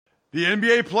The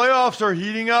NBA playoffs are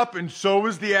heating up, and so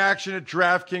is the action at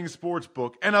DraftKings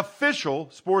Sportsbook, an official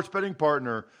sports betting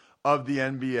partner of the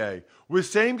NBA. With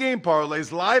same-game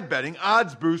parlays, live betting,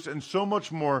 odds boosts, and so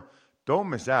much more, don't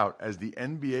miss out as the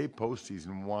NBA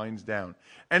postseason winds down.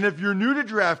 And if you're new to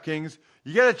DraftKings,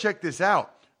 you got to check this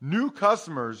out. New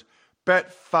customers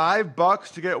bet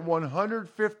 $5 to get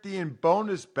 $150 in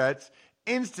bonus bets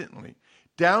instantly.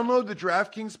 Download the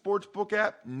DraftKings Sportsbook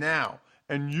app now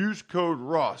and use code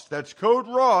ROSS. That's code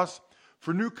ROSS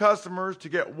for new customers to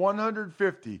get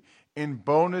 $150 in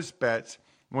bonus bets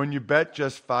when you bet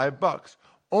just $5.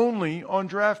 Only on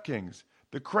DraftKings.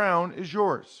 The crown is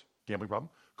yours. Gambling problem?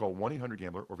 Call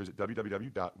 1-800-GAMBLER or visit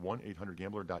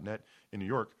www.1800gambler.net. In New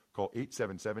York, call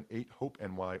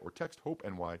 877-8-HOPE-NY or text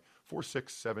HOPE-NY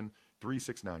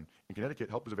 467-369. In Connecticut,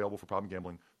 help is available for problem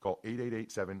gambling. Call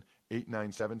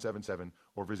 888-7-897-7777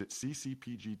 or visit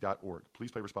ccpg.org.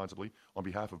 Please play responsibly on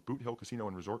behalf of Boot Hill Casino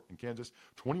and Resort in Kansas.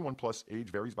 21 plus, age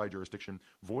varies by jurisdiction.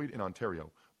 Void in Ontario.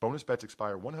 Bonus bets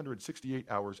expire 168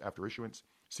 hours after issuance.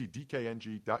 See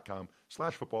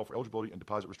dkng.com/football for eligibility and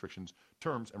deposit restrictions,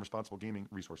 terms, and responsible gaming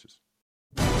resources.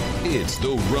 It's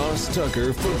the Ross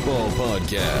Tucker Football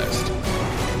Podcast.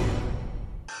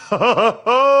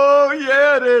 Oh,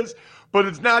 yeah, it is. But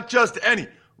it's not just any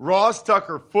Ross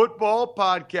Tucker Football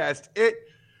Podcast. It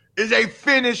is a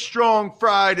Finish Strong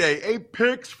Friday, a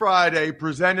Picks Friday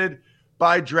presented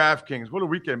by DraftKings. What a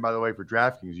weekend, by the way, for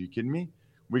DraftKings. Are you kidding me?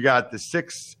 We got the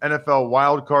 6 NFL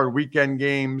WildCard weekend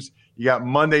games. You got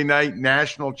Monday night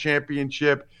national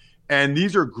championship. And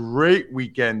these are great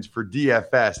weekends for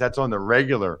DFS. That's on the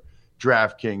regular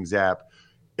DraftKings app.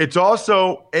 It's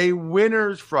also a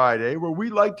Winners Friday where we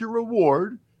like to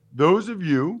reward those of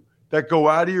you that go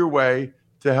out of your way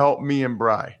to help me and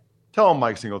Bri. Tell them,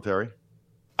 Mike Singletary.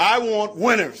 I want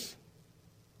winners.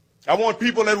 I want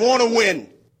people that want to win.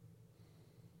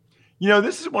 You know,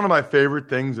 this is one of my favorite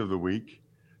things of the week.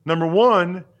 Number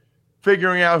one,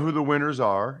 figuring out who the winners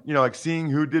are, you know, like seeing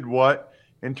who did what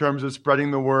in terms of spreading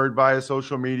the word via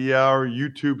social media or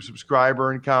YouTube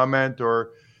subscriber and comment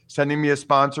or sending me a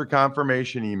sponsor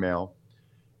confirmation email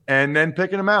and then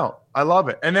picking them out. I love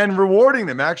it. And then rewarding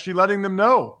them, actually letting them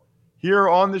know here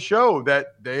on the show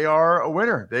that they are a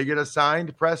winner. They get a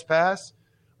signed press pass,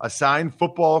 a signed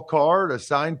football card, a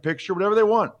signed picture, whatever they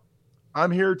want. I'm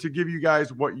here to give you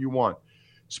guys what you want.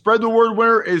 Spread the word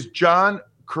winner is John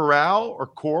Corral or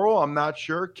Coral. I'm not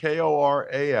sure.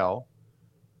 Koral.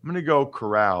 I'm going to go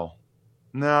Corral.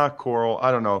 Nah, Coral.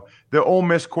 I don't know. The Ole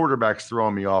Miss quarterback's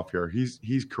throwing me off here.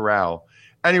 He's Corral.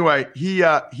 Anyway, he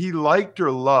liked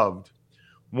or loved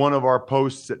one of our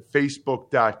posts at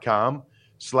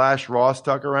facebook.com/Ross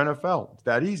Tucker NFL. It's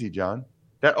that easy, John.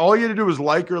 That all you had to do was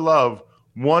like or love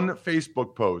one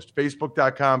Facebook post,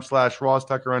 facebook.com/Ross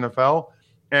Tucker NFL,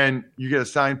 and you get a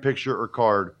signed picture or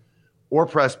card or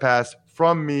press pass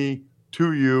from me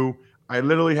to you. I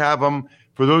literally have them.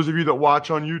 For those of you that watch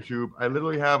on YouTube, I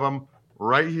literally have them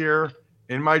right here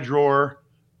in my drawer.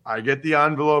 I get the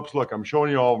envelopes. Look, I'm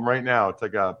showing you all of them right now. It's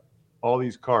like all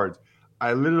these cards.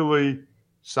 I literally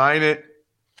sign it,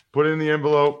 put it in the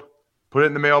envelope, put it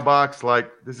in the mailbox. Like,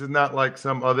 this is not like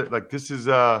some other, like this is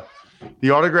the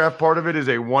autograph part of it is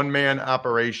a one-man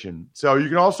operation. So you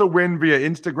can also win via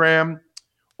Instagram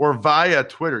or via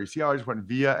Twitter. You see how I just went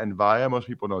via and via? Most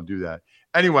people don't do that.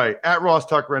 Anyway, at Ross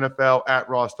Tucker NFL, at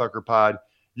Ross Tucker Pod.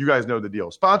 You guys know the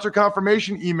deal. Sponsor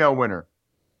confirmation email winner.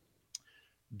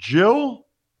 Jill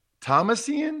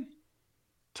Thomasian?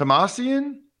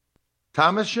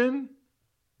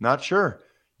 Not sure.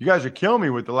 You guys are killing me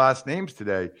with the last names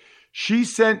today. She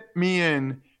sent me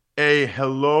in a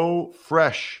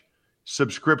HelloFresh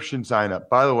subscription sign up.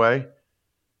 By the way,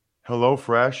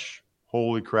 HelloFresh,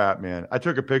 holy crap, man. I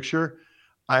took a picture.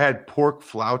 I had pork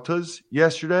flautas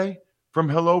yesterday from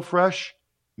HelloFresh.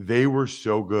 They were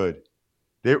so good.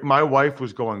 My wife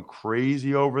was going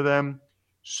crazy over them.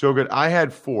 So good. I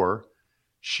had 4.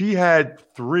 She had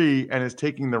 3 and is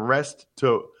taking the rest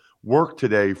to work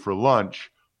today for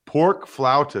lunch. Pork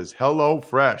flautas,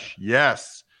 HelloFresh.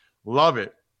 Yes. Love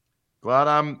it. Glad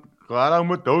I'm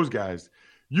with those guys.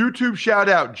 YouTube shout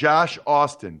out, Josh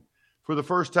Austin. For the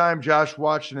first time, Josh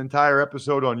watched an entire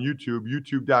episode on YouTube,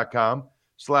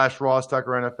 youtube.com/Ross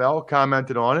Tucker NFL,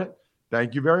 commented on it.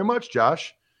 Thank you very much,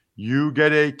 Josh. You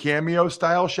get a cameo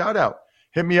style shout out.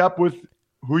 Hit me up with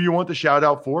who you want the shout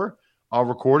out for. I'll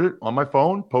record it on my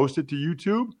phone, post it to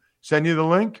YouTube, send you the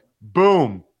link.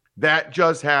 Boom. That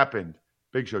just happened.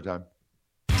 Big Show time.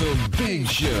 The Big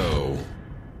Show.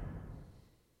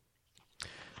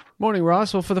 Morning,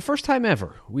 Ross. Well, for the first time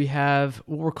ever, we have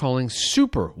what we're calling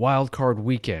Super WildCard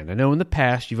Weekend. I know in the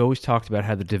past you've always talked about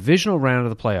how the divisional round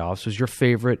of the playoffs was your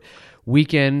favorite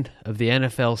weekend of the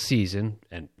NFL season,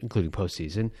 and including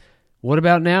postseason. What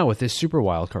about now with this Super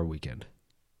WildCard Weekend?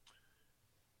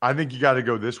 I think you got to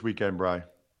go this weekend, Bri.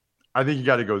 I think you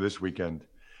got to go this weekend.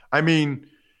 I mean,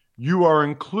 you are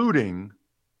including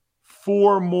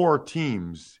 4 more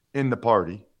teams in the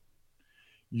party.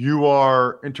 You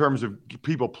are, in terms of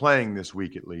people playing this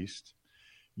week at least,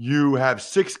 you have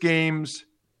 6 games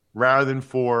rather than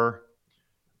 4.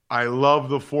 I love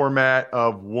the format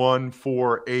of 1,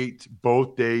 4, 8,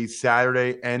 both days,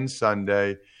 Saturday and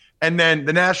Sunday. And then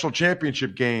the national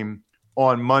championship game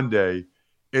on Monday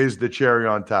is the cherry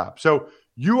on top. So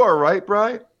you are right,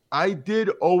 Bri. I did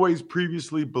always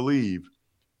previously believe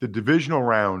the divisional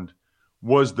round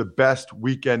was the best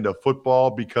weekend of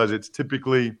football because it's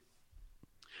typically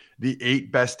the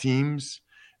 8 best teams.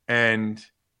 And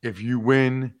if you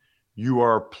win, you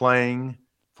are playing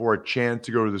for a chance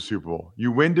to go to the Super Bowl.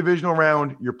 You win divisional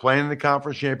round, you're playing in the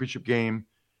conference championship game,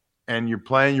 and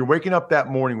you're waking up that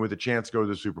morning with a chance to go to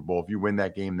the Super Bowl if you win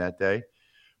that game that day.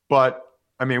 But,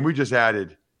 I mean, we just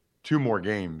added 2 more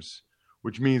games,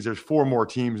 which means there's 4 more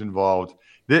teams involved.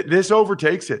 This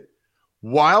overtakes it.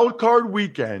 Wild Card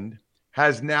Weekend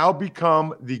has now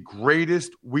become the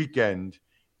greatest weekend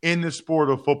in the sport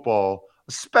of football,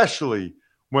 especially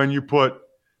when you put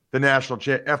the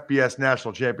FBS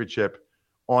National Championship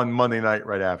on Monday night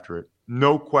right after it.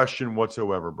 No question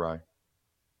whatsoever, Bri.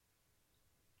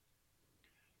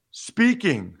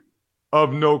 Speaking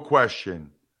of no question,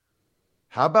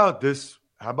 how about this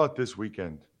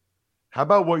weekend? How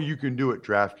about what you can do at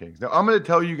DraftKings? Now, I'm going to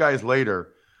tell you guys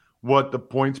later what the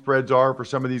point spreads are for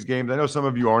some of these games. I know some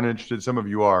of you aren't interested. Some of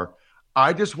you are.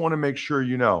 I just want to make sure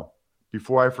you know,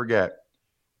 before I forget,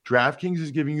 DraftKings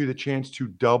is giving you the chance to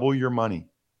double your money.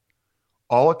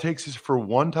 All it takes is for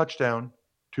 1 touchdown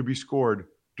to be scored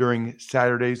during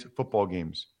Saturday's football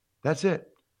games. That's it.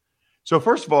 So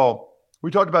first of all,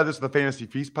 we talked about this in the Fantasy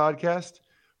Feast podcast,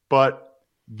 but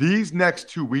these next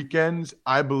 2 weekends,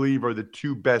 I believe, are the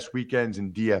 2 best weekends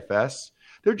in DFS.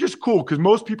 They're just cool because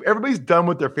everybody's done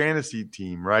with their fantasy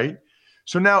team, right?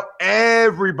 So now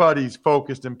everybody's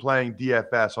focused in playing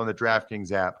DFS on the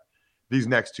DraftKings app these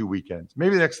next 2 weekends,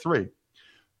 maybe the next 3.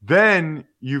 Then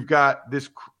you've got this,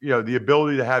 the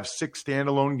ability to have 6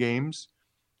 standalone games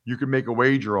you can make a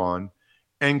wager on,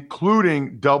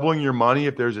 including doubling your money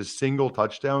if there's a single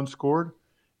touchdown scored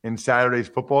in Saturday's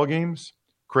football games.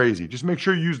 Crazy. Just make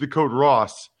sure you use the code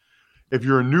Ross if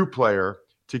you're a new player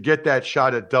to get that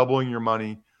shot at doubling your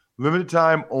money. Limited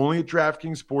time, only at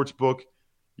DraftKings Sportsbook.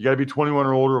 You got to be 21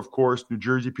 or older, of course. New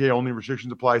Jersey, PA, only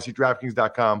restrictions apply. See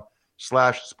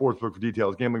DraftKings.com/sportsbook for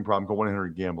details. Gambling problem, call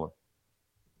 1-800-GAMBLER.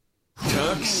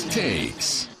 Tuck's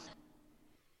Takes.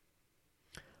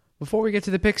 Before we get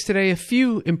to the picks today, a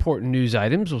few important news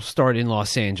items. We'll start in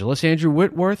Los Angeles. Andrew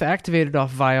Whitworth activated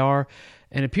off IR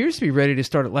and appears to be ready to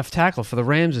start at left tackle for the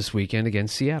Rams this weekend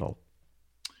against Seattle.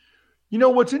 You know,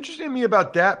 what's interesting to me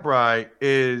about that, Bri,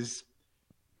 is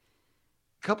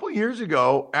a couple of years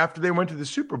ago, after they went to the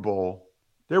Super Bowl,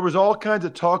 there was all kinds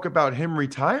of talk about him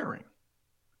retiring.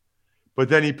 But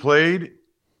then he played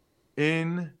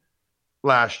in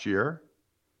last year.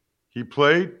 He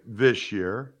played this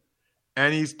year.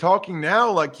 And he's talking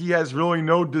now like he has really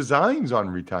no designs on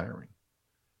retiring.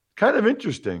 Kind of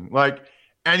interesting.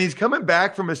 And he's coming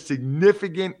back from a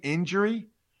significant injury,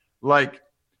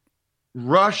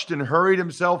 rushed and hurried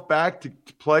himself back to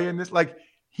play in this.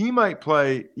 He might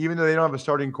play, even though they don't have a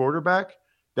starting quarterback.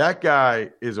 That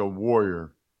guy is a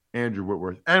warrior, Andrew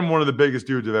Whitworth, and one of the biggest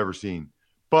dudes I've ever seen.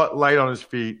 But light on his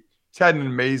feet. He's had an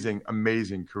amazing,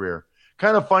 amazing career.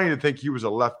 Kind of funny to think he was a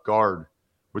left guard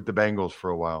with the Bengals for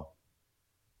a while.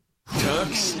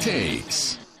 Tuck's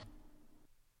Takes.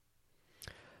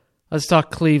 Let's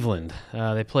talk Cleveland.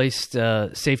 They placed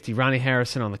safety Ronnie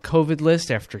Harrison on the COVID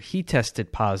list after he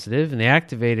tested positive, and they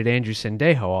activated Andrew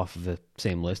Sendejo off of the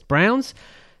same list. Browns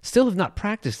still have not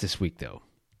practiced this week, though.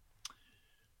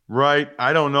 Right.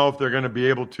 I don't know if they're going to be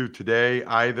able to today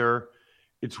either.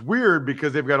 It's weird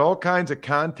because they've got all kinds of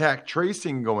contact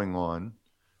tracing going on,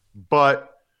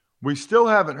 but we still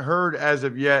haven't heard as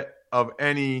of yet of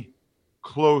any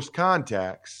close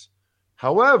contacts.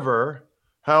 However,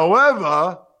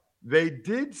 they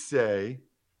did say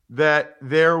that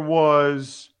there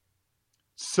was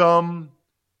some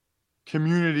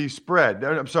community spread.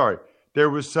 I'm sorry.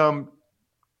 There was some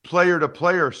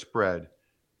player-to-player spread,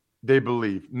 they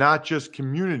believe, not just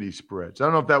community spreads. I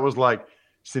don't know if that was like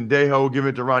Sendejo give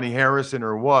it to Ronnie Harrison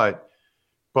or what,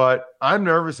 but I'm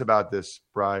nervous about this,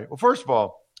 Bri. Well, first of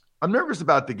all, I'm nervous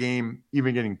about the game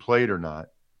even getting played or not.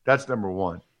 That's number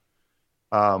one.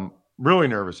 Really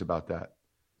nervous about that.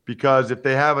 Because if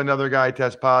they have another guy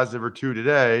test positive or two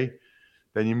today,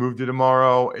 then you move to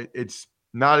tomorrow. It's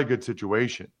not a good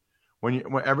situation. When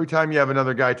every time you have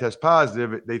another guy test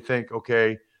positive, they think,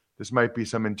 okay, this might be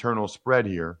some internal spread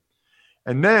here.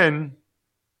 And then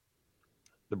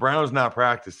the Browns not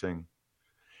practicing.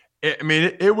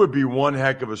 It would be one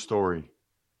heck of a story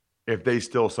if they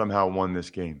still somehow won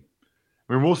this game.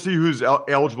 I mean, we'll see who's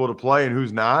eligible to play and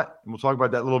who's not. And we'll talk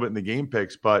about that a little bit in the game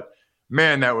picks. But,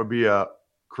 man, that would be a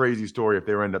crazy story if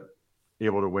they were end up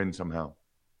able to win somehow.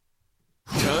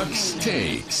 Tux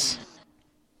Takes.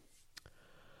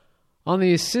 On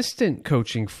the assistant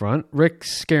coaching front, Rick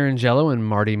Scarangello and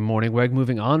Marty Morningweg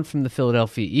moving on from the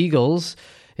Philadelphia Eagles,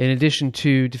 in addition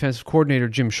to defensive coordinator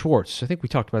Jim Schwartz. I think we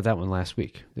talked about that one last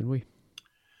week, didn't we?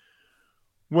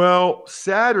 Well,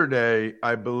 Saturday,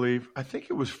 I think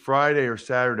it was Friday or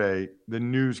Saturday, the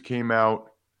news came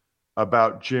out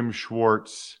about Jim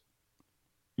Schwartz.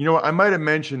 You know what? I might have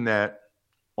mentioned that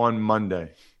on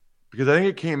Monday because I think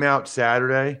it came out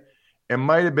Saturday. It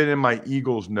might have been in my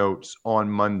Eagles notes on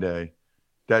Monday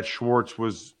that Schwartz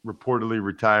was reportedly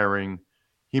retiring.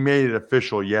 He made it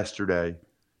official yesterday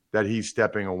that he's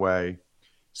stepping away.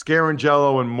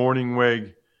 Scarangello and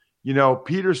Morningwig,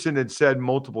 Peterson had said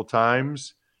multiple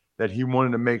times that he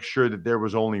wanted to make sure that there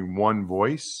was only one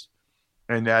voice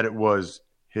and that it was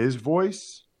his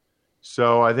voice.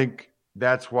 So I think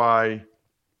that's why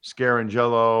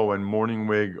Scarangello and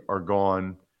Morningwig are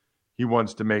gone. He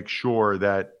wants to make sure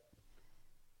that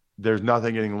there's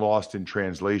nothing getting lost in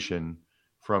translation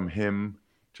from him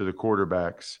to the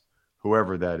quarterbacks,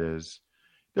 whoever that is.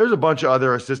 There's a bunch of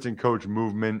other assistant coach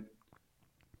movement.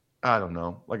 I don't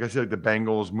know. Like I said, the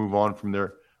Bengals move on from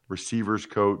their receivers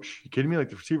coach. You kidding me? Like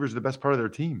the receivers are the best part of their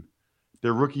team.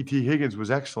 Their rookie T. Higgins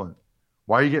was excellent.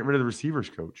 Why are you getting rid of the receivers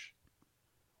coach?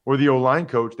 Or the O-line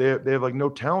coach, they have like no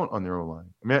talent on their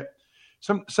O-line. I mean,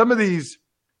 some of these,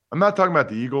 I'm not talking about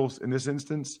the Eagles in this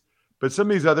instance, but some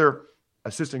of these other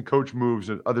assistant coach moves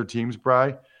at other teams,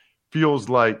 Bri, it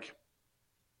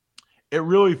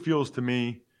really feels to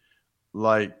me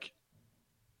like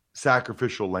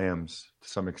sacrificial lambs to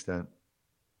some extent.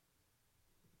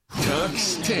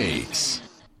 Tux Takes.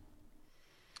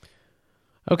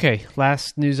 Okay,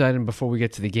 last news item before we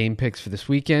get to the game picks for this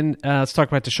weekend. Let's talk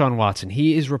about Deshaun Watson.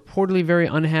 He is reportedly very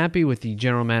unhappy with the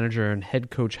general manager and head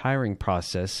coach hiring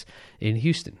process in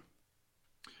Houston.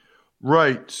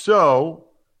 Right. So,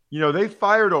 they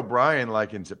fired O'Brien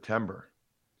like in September.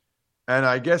 And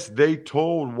I guess they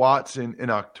told Watson in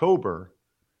October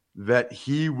that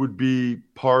he would be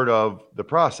part of the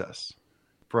process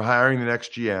for hiring the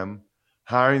next GM,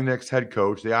 hiring the next head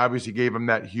coach. They obviously gave him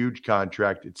that huge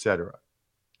contract, etc.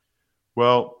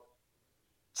 Well,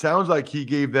 sounds like he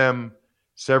gave them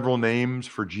several names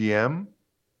for GM,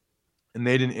 and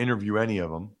they didn't interview any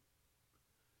of them.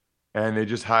 And they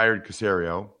just hired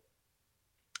Caserio.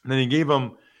 And then he gave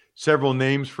them several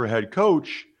names for head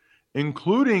coach,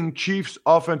 including Chiefs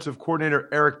offensive coordinator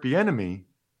Eric Bieniemy.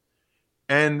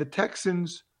 And the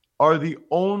Texans are the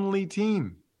only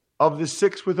team of the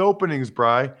 6 with openings,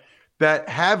 Bri, that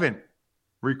haven't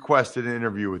requested an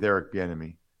interview with Eric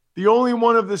Bieniemy. The only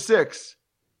one of the 6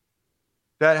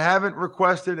 that haven't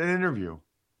requested an interview.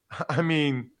 I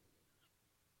mean,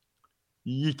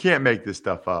 you can't make this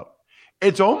stuff up.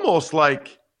 It's almost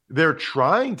like they're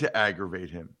trying to aggravate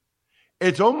him.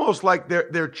 It's almost like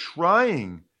they're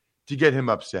trying to get him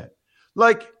upset.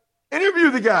 Like,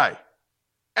 interview the guy.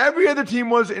 Every other team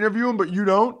wants to interview him, but you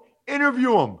don't.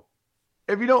 Interview him.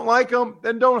 If you don't like him,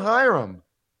 then don't hire him.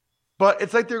 But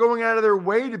it's like they're going out of their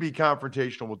way to be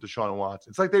confrontational with Deshaun Watson.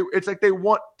 It's like they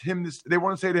want him to. They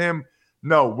want to say to him,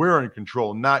 "No, we're in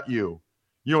control, not you.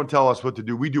 You don't tell us what to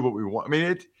do. We do what we want." I mean,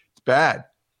 it's bad.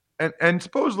 And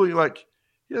supposedly, like,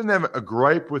 he doesn't have a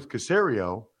gripe with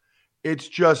Caserio. It's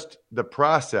just the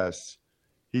process.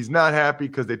 He's not happy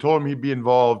because they told him he'd be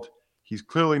involved. He's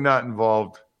clearly not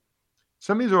involved.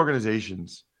 Some of these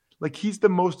organizations, like, he's the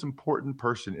most important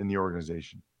person in the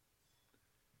organization.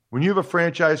 When you have a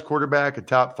franchise quarterback, a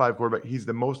top 5 quarterback, he's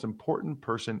the most important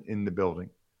person in the building.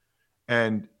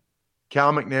 And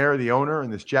Cal McNair, the owner,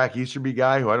 and this Jack Easterby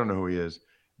guy, who I don't know who he is,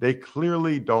 they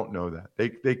clearly don't know that.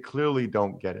 They clearly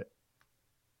don't get it.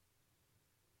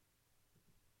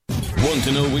 Want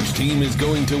to know which team is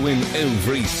going to win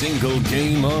every single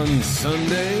game on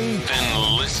Sunday?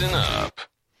 Then listen up.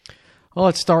 Well,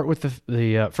 let's start with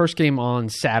the first game on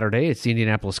Saturday. It's the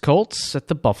Indianapolis Colts at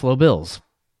the Buffalo Bills.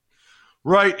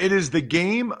 Right. It is the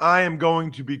game I am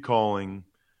going to be calling.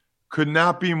 Could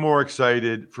not be more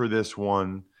excited for this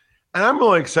one. And I'm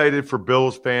really excited for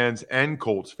Bills fans and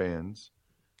Colts fans.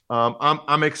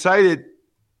 I'm excited.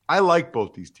 I like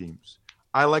both these teams.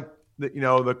 I like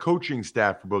the coaching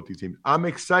staff for both these teams. I'm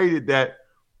excited that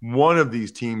one of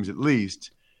these teams, at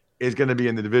least, is going to be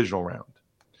in the divisional round.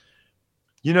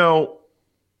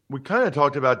 We kind of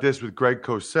talked about this with Greg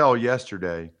Cosell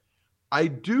yesterday. I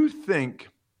do think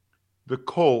the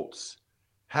Colts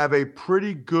have a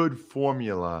pretty good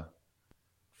formula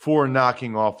for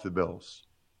knocking off the Bills.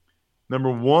 Number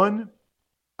one,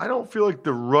 I don't feel like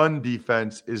the run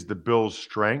defense is the Bills'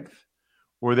 strength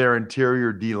or their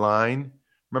interior D-line.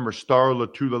 Remember, Star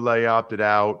Lotulelei opted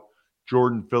out.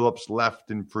 Jordan Phillips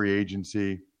left in free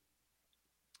agency.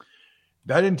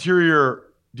 That interior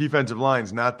defensive line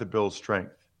is not the Bills'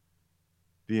 strength.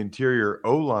 The interior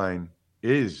O-line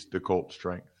is the Colts'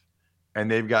 strength, and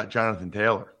they've got Jonathan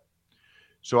Taylor.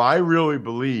 So I really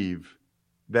believe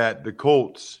that the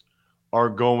Colts are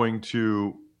going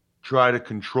to try to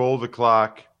control the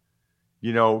clock,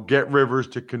 get Rivers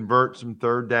to convert some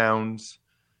third downs,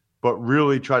 but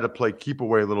really try to play keep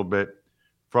away a little bit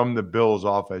from the Bills'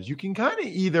 offense. You can kind of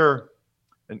either,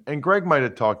 and Greg might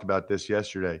have talked about this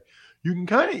yesterday, you can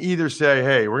kind of either say,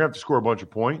 hey, we're going to have to score a bunch of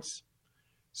points,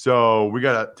 so we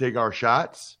got to take our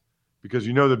shots because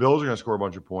the Bills are going to score a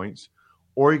bunch of points.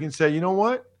 Or you can say, you know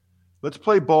what? Let's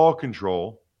play ball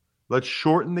control. Let's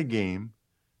shorten the game,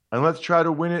 and let's try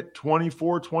to win it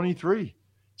 24-23,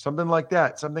 something like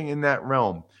that, something in that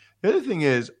realm. The other thing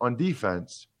is, on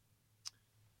defense,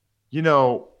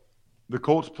 the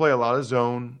Colts play a lot of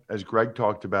zone, as Greg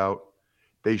talked about.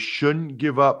 They shouldn't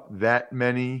give up that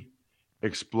many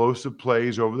explosive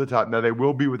plays over the top. Now, they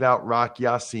will be without Rock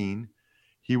Yassin.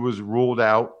 He was ruled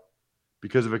out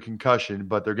because of a concussion,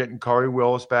 but they're getting Kari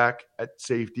Willis back at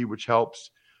safety, which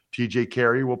helps. TJ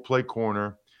Carey will play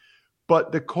corner.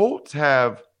 But the Colts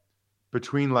have,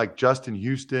 between like Justin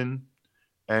Houston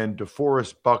and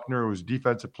DeForest Buckner, who's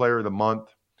Defensive Player of the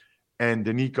Month, and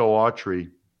Danico Autry,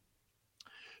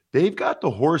 they've got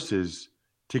the horses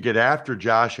to get after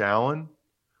Josh Allen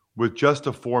with just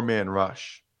a four-man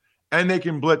rush. And they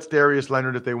can blitz Darius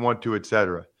Leonard if they want to,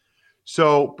 etc.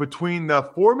 So between the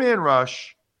four-man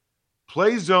rush,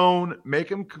 play zone, make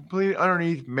them complete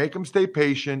underneath, make them stay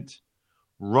patient,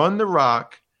 run the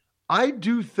rock, I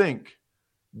do think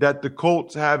that the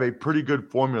Colts have a pretty good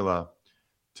formula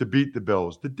to beat the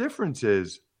Bills. The difference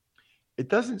is it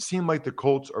doesn't seem like the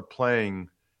Colts are playing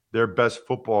their best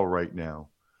football right now.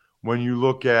 When you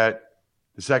look at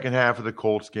the second half of the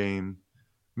Colts game,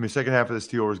 second half of the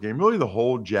Steelers game, really the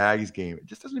whole Jags game, it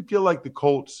just doesn't feel like the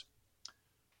Colts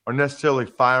are necessarily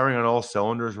firing on all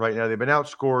cylinders right now. They've been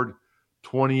outscored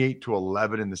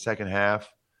 28-11 in the second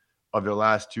half of their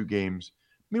last two games.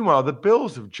 Meanwhile, the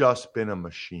Bills have just been a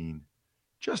machine.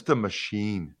 Just a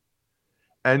machine.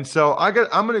 And so I'm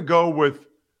going to go with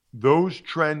those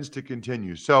trends to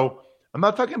continue. So I'm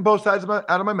not talking both sides out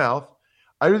of my mouth.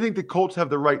 I do think the Colts have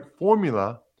the right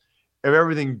formula if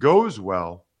everything goes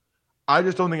well. I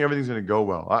just don't think everything's going to go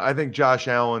well. I think Josh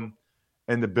Allen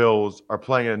and the Bills are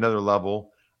playing at another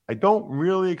level. I don't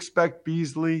really expect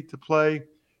Beasley to play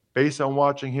based on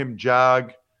watching him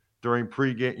jog during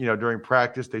pregame, during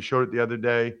practice. They showed it the other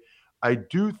day. I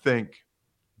do think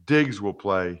Diggs will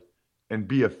play and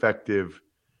be effective.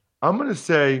 I'm going to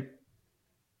say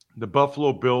the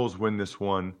Buffalo Bills win this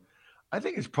one. I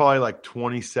think it's probably like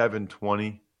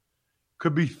 27-20.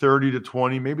 Could be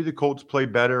 30-20. Maybe the Colts play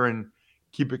better and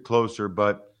keep it closer.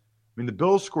 But, the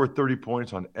Bills scored 30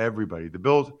 points on everybody. The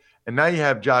Bills, and now you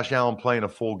have Josh Allen playing a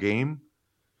full game.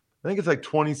 I think it's like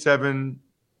 27-20,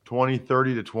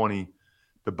 30-20.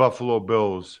 The Buffalo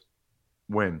Bills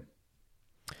win.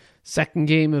 Second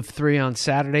game of 3 on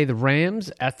Saturday, the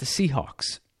Rams at the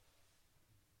Seahawks.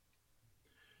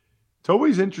 It's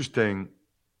always interesting.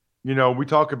 We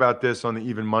talk about this on the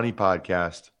Even Money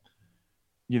podcast,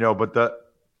 and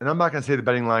I'm not going to say the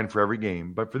betting line for every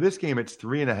game, but for this game, it's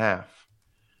 3.5.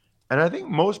 And I think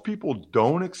most people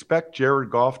don't expect Jared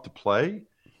Goff to play.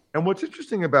 And what's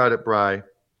interesting about it, Bri,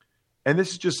 and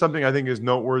this is just something I think is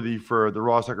noteworthy for the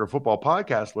Raw Sucker Football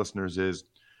podcast listeners, is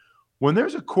when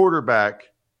there's a quarterback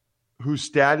whose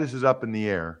status is up in the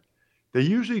air, they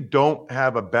usually don't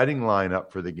have a betting line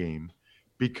up for the game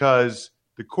because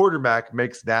the quarterback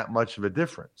makes that much of a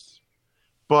difference.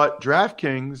 But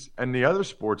DraftKings and the other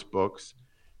sports books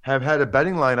have had a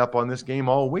betting line up on this game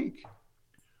all week,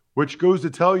 which goes to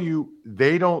tell you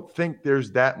they don't think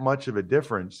there's that much of a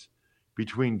difference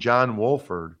between John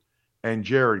Wolford and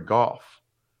Jared Goff,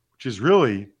 which is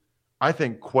really, I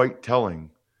think, quite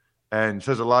telling and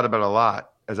says a lot about a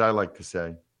lot, as I like to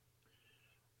say.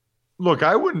 Look,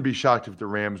 I wouldn't be shocked if the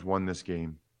Rams won this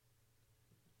game.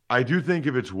 I do think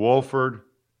if it's Wolford,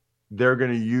 they're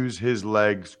going to use his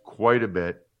legs quite a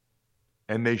bit,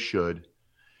 and they should.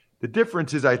 The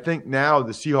difference is I think now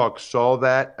the Seahawks saw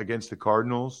that against the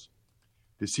Cardinals.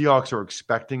 The Seahawks are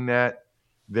expecting that.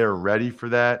 They're ready for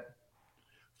that.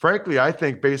 Frankly, I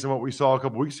think based on what we saw a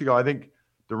couple weeks ago, I think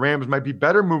the Rams might be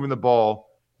better moving the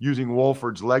ball using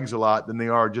Wolford's legs a lot than they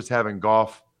are just having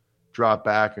Goff drop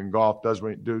back, and Goff does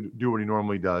do what he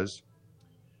normally does.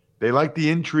 They like the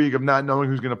intrigue of not knowing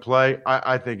who's going to play.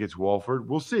 I think it's Wolford.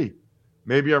 We'll see.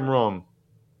 Maybe I'm wrong.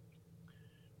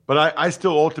 But I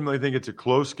still ultimately think it's a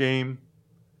close game.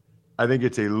 I think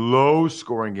it's a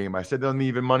low-scoring game. I said that on the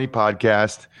Even Money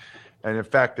podcast. And, in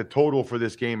fact, the total for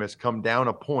this game has come down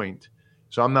a point.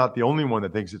 So I'm not the only one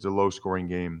that thinks it's a low-scoring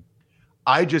game.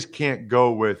 I just can't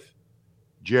go with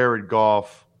Jared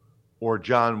Goff or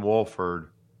John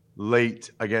Wolford late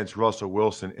against Russell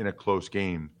Wilson in a close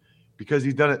game because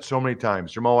he's done it so many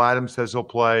times. Jamal Adams says he'll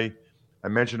play. I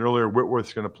mentioned earlier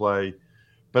Whitworth's going to play.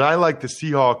 But I like the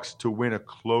Seahawks to win a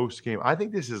close game. I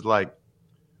think this is like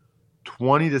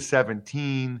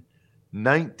 20-17,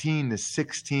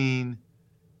 19-16,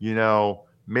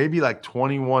 maybe like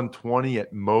 21-20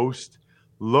 at most.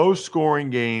 Low-scoring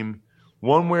game.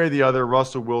 One way or the other,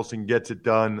 Russell Wilson gets it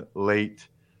done late.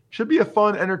 Should be a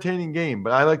fun, entertaining game,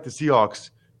 but I like the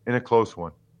Seahawks in a close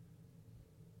one.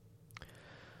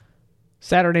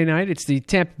 Saturday night, it's the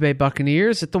Tampa Bay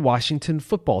Buccaneers at the Washington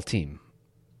football team.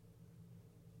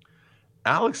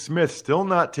 Alex Smith still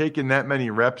not taking that many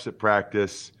reps at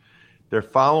practice. They're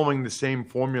following the same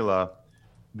formula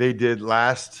they did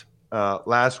last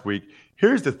week.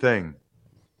 Here's the thing.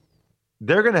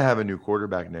 They're going to have a new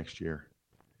quarterback next year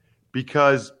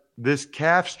because this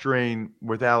calf strain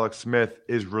with Alex Smith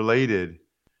is related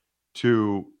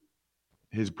to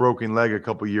his broken leg a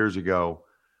couple years ago,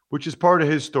 which is part of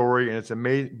his story, and it's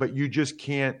amazing. But you just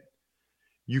can't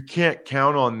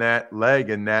count on that leg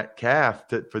and that calf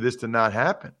for this to not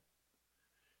happen.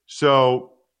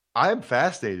 So I'm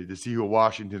fascinated to see who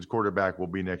Washington's quarterback will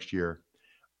be next year.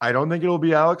 I don't think it'll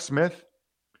be Alex Smith.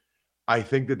 I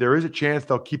think that there is a chance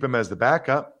they'll keep him as the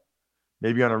backup,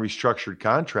 maybe on a restructured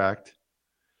contract.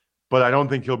 But I don't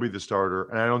think he'll be the starter,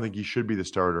 and I don't think he should be the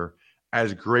starter.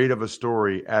 As great of a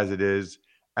story as it is,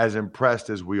 as impressed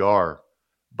as we are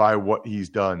by what he's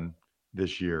done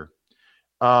this year.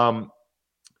 I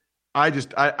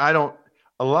don't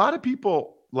 – a lot of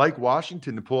people like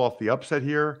Washington to pull off the upset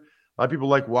here. A lot of people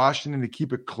like Washington to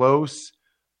keep it close.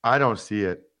 I don't see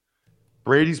it.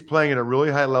 Brady's playing at a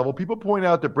really high level. People point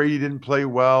out that Brady didn't play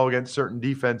well against certain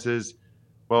defenses.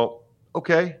 Well,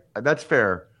 okay, that's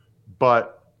fair.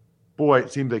 But, boy,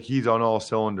 it seems like he's on all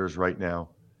cylinders right now,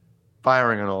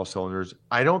 firing on all cylinders.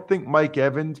 I don't think Mike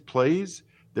Evans plays.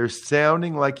 They're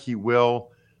sounding like he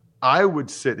will. I would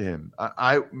sit him.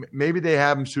 Maybe they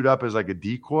have him suit up as like a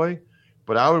decoy,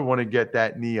 but I would want to get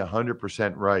that knee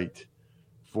 100% right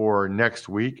for next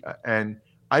week. And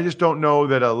I just don't know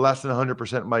that a less than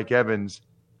 100% Mike Evans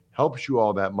helps you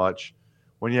all that much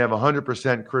when you have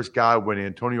 100% Chris Godwin,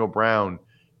 Antonio Brown,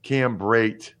 Cam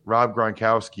Brate, Rob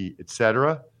Gronkowski,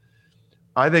 etc.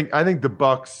 I think the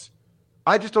Bucs.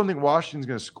 I just don't think Washington's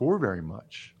going to score very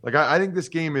much. Like I think this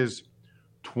game is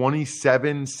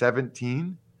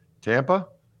 27-17. Tampa,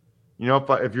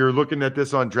 if you're looking at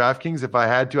this on DraftKings, if I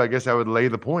had to, I guess I would lay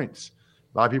the points.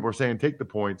 A lot of people are saying take the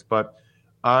points, but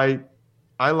I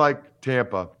like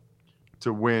Tampa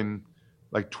to win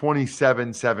like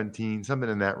 27-17, something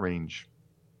in that range.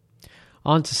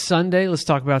 On to Sunday, let's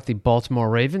talk about the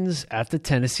Baltimore Ravens at the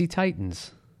Tennessee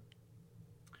Titans.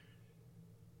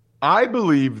 I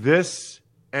believe this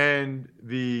and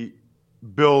the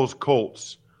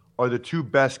Bills-Colts are the two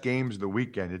best games of the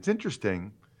weekend. It's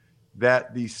interesting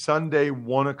that the Sunday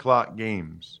 1 o'clock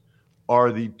games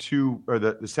are the two, or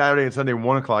the Saturday and Sunday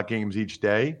 1 o'clock games each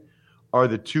day are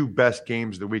the two best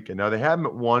games of the weekend. Now, they have them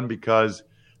at 1 because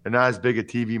they're not as big a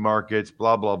TV markets,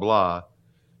 blah, blah, blah.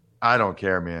 I don't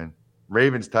care, man.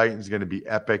 Ravens-Titans is going to be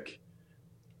epic.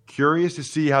 Curious to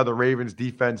see how the Ravens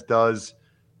defense does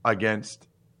against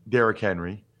Derrick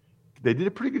Henry. They did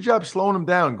a pretty good job slowing him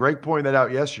down. Greg pointed that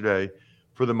out yesterday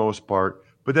for the most part.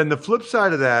 But then the flip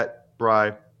side of that,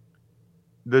 Bri,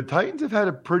 the Titans have done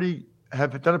a pretty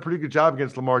good job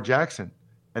against Lamar Jackson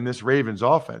and this Ravens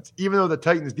offense, even though the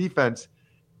Titans defense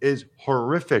is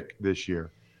horrific this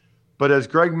year. But as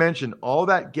Greg mentioned, all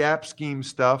that gap scheme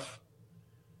stuff,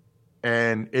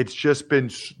 and it's just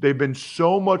they've been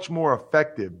so much more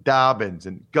effective. Dobbins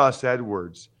and Gus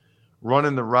Edwards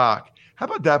running the rock. How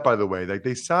about that, by the way? Like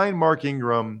they signed Mark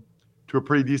Ingram to a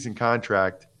pretty decent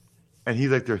contract, and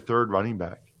he's like their third running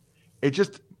back.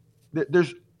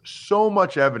 There's so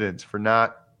much evidence for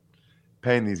not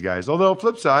paying these guys. Although,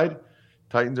 flip side,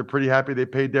 Titans are pretty happy they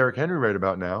paid Derrick Henry right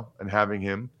about now and having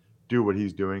him do what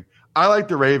he's doing. I like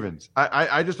the Ravens.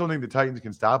 I just don't think the Titans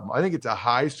can stop them. I think it's a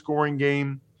high-scoring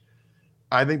game.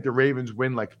 I think the Ravens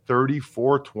win like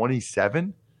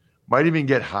 34-27. Might even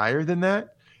get higher than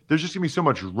that. There's just going to be so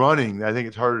much running that I think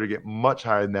it's harder to get much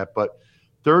higher than that. But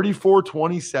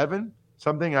 34-27,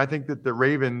 something I think that the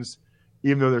Ravens,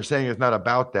 even though they're saying it's not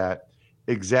about that,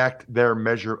 exact their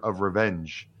measure of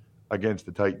revenge against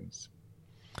the Titans.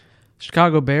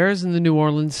 Chicago Bears and the New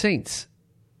Orleans Saints.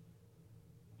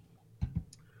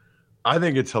 I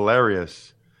think it's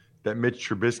hilarious that Mitch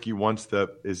Trubisky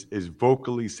is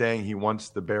vocally saying he wants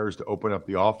the Bears to open up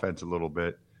the offense a little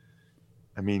bit.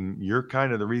 I mean, you're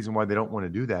kind of the reason why they don't want to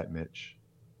do that, Mitch.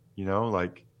 You know,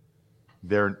 like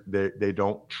they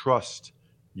don't trust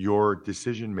your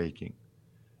decision making.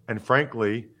 And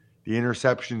frankly, the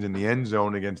interceptions in the end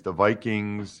zone against the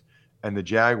Vikings and the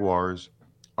Jaguars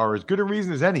are as good a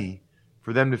reason as any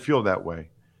for them to feel that way.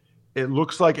 It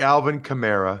looks like Alvin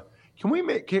Kamara.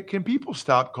 Can people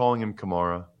stop calling him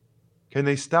Kamara? Can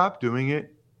they stop doing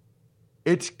it?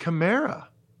 It's Kamara.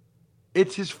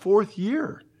 It's his 4th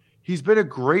year. He's been a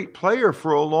great player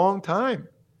for a long time.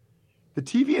 The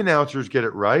TV announcers get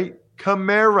it right.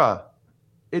 Kamara.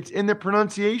 It's in the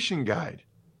pronunciation guide.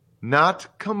 Not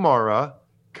Kamara.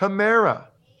 Kamara.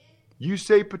 You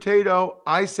say potato,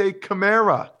 I say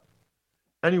Kamara.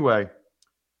 Anyway,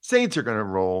 Saints are going to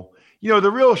roll. You know,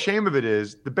 the real shame of it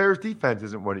is the Bears defense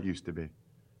isn't what it used to be.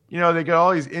 You know, they got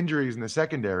all these injuries in the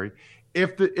secondary.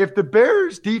 If the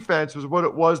Bears defense was what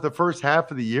it was the first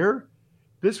half of the year,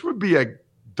 this would be a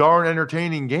darn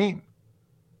entertaining game.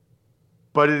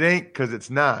 But it ain't because it's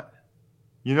not.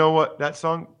 You know what that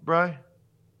song, Bri?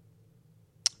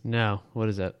 No. What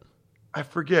is that? I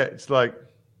forget. It's like,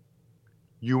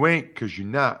 you ain't because you're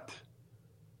not.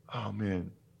 Oh,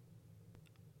 man.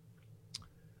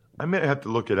 I may have to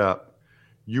look it up.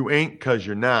 You ain't because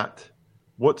you're not.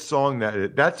 What song that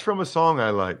is? That's from a song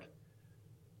I like.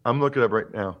 I'm looking it up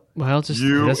right now. Well, just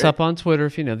hit us up on Twitter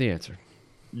if you know the answer.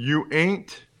 You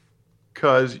ain't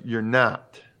because you're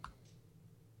not.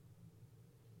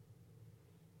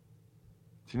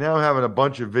 See, now I'm having a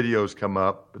bunch of videos come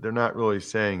up, but they're not really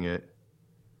saying it.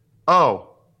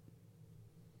 Oh.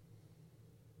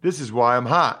 This is why I'm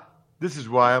hot. This is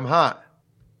why I'm hot.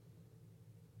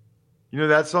 You know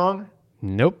that song?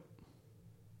 Nope.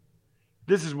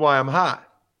 This is why I'm hot.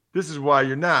 This is why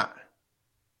you're not.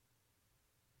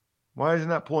 Why is it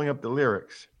not pulling up the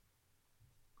lyrics?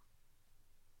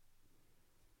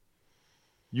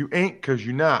 You ain't because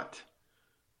you're not.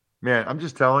 Man, I'm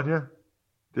just telling you,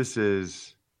 this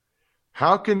is...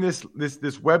 How can this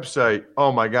website...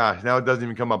 Oh, my gosh. Now it doesn't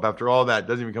even come up. After all that, it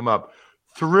doesn't even come up.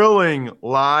 Thrilling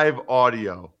live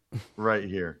audio right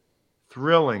here.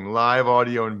 Thrilling live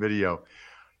audio and video.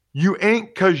 You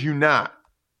ain't because you not.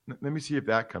 Let me see if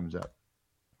that comes up.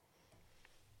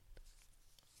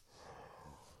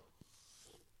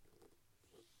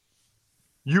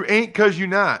 You ain't because you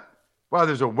not. Wow,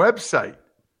 there's a website.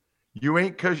 You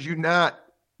ain't because you not.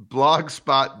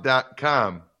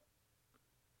 Blogspot.com.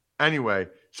 Anyway,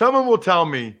 someone will tell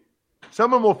me.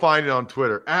 Someone will find it on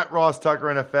Twitter. At Ross Tucker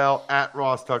NFL. At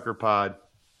Ross Tucker Pod.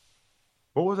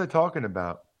 What was I talking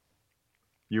about?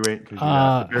 You ain't because you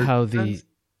not. How the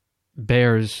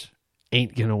Bears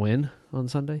ain't going to win on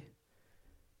Sunday.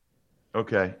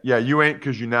 Okay. Yeah, you ain't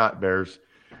because you're not, Bears.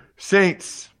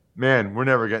 Saints. Man, we're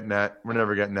never getting that. We're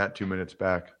never getting that 2 minutes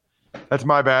back. That's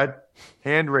my bad.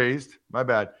 Hand raised. My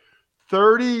bad.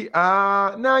 30.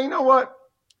 No, you know what?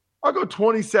 I'll go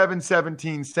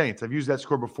 27-17 Saints. I've used that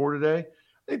score before today.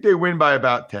 I think they win by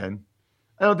about 10.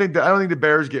 I don't think the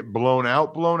Bears get blown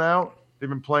out. They've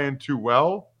been playing too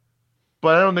well.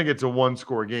 But I don't think it's a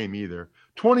one-score game either.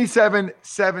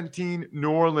 27-17 New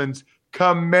Orleans.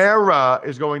 Kamara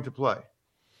is going to play.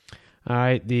 All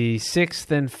right, the 6th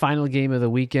and final game of the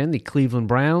weekend, the Cleveland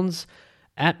Browns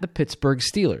at the Pittsburgh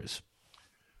Steelers.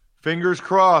 Fingers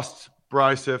crossed,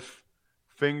 Brycef.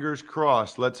 Fingers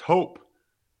crossed. Let's hope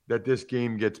that this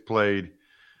game gets played.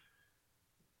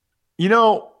 You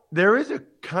know, there is a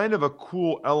kind of a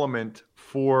cool element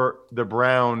for the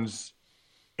Browns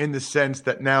in the sense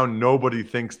that now nobody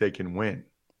thinks they can win.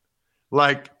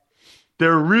 Like,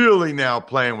 they're really now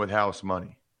playing with house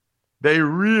money.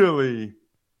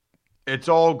 It's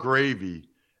all gravy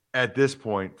at this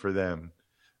point for them,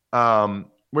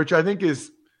 which I think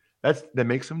that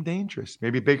makes them dangerous.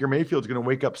 Maybe Baker Mayfield's going to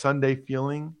wake up Sunday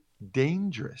feeling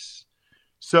dangerous.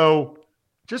 So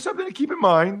just something to keep in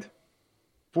mind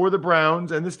for the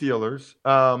Browns and the Steelers.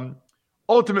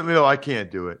 Ultimately, though, I can't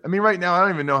do it. I mean, right now, I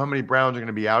don't even know how many Browns are going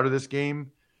to be out of this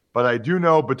game but I do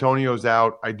know Bitonio's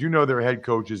out. I do know their head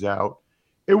coach is out.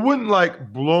 It wouldn't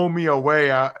like blow me away,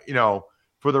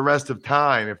 for the rest of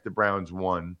time if the Browns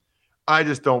won. I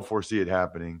just don't foresee it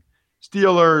happening.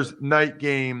 Steelers, night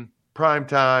game, prime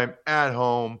time, at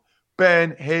home.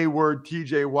 Ben, Hayward,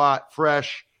 TJ Watt,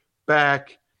 fresh,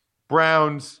 back.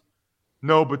 Browns,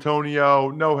 no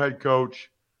Bitonio, no head coach.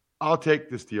 I'll take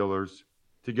the Steelers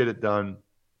to get it done.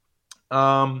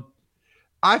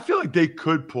 I feel like they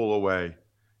could pull away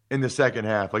in the second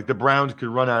half. Like the Browns could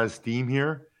run out of steam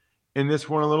here in this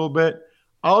one a little bit.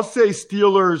 I'll say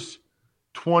Steelers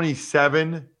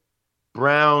 27,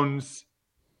 Browns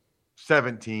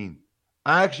 17.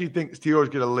 I actually think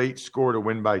Steelers get a late score to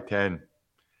win by 10.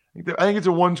 I think it's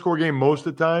a one-score game most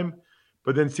of the time,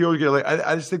 but then Steelers get a late.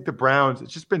 I just think the Browns,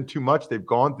 it's just been too much they've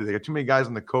gone through. They got too many guys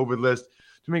on the COVID list,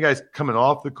 too many guys coming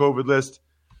off the COVID list.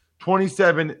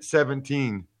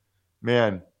 27-17.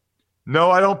 Man,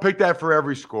 no, I don't pick that for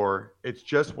every score. It's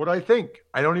just what I think.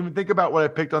 I don't even think about what I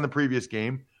picked on the previous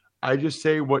game. I just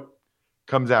say what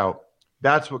comes out.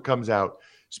 That's what comes out.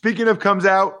 Speaking of comes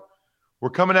out,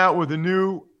 we're coming out with a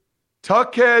new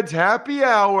Tuckheads Happy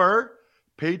Hour,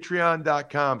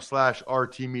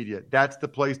 patreon.com/RTmedia. That's the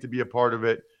place to be a part of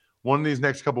it. One of these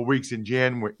next couple of weeks in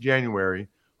January,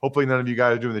 hopefully none of you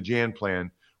guys are doing the Jan plan,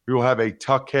 we will have a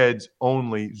Tuckheads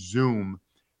only Zoom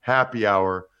happy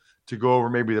hour to go over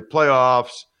maybe the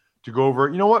playoffs, to go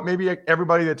over, maybe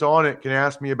everybody that's on it can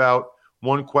ask me about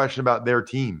one question about their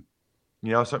team.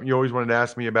 Something you always wanted to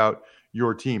ask me about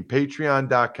your team.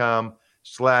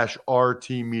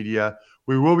 Patreon.com/RTmedia.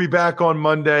 We will be back on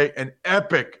Monday, an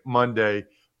epic Monday,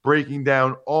 breaking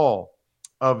down all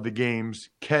of the games.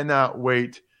 Cannot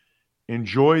wait.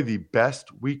 Enjoy the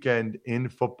best weekend in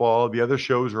football. The other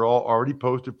shows are all already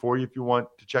posted for you if you want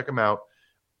to check them out.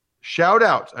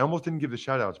 Shout-outs. I almost didn't give the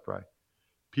shout-outs, Bri.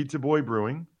 Pizza Boy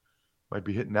Brewing. Might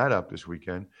be hitting that up this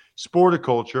weekend.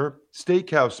 Sporticulture.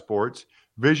 Steakhouse Sports.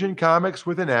 Vision Comics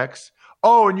with an X.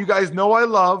 Oh, and you guys know I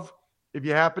love, if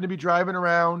you happen to be driving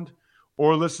around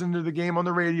or listening to the game on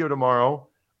the radio tomorrow,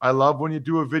 I love when you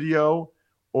do a video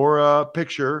or a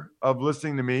picture of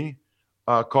listening to me.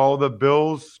 Call the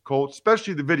Bills, Colts,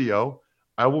 especially the video.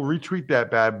 I will retweet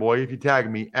that bad boy if you tag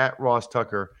me at Ross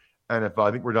Tucker NFL.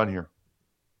 I think we're done here.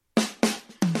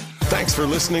 Thanks for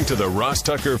listening to the Ross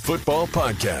Tucker Football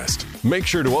Podcast. Make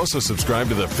sure to also subscribe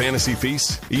to the Fantasy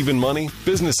Feast, Even Money,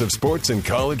 Business of Sports, and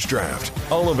College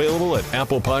Draft. All available at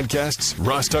Apple Podcasts,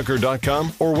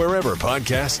 rosstucker.com, or wherever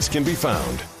podcasts can be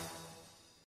found.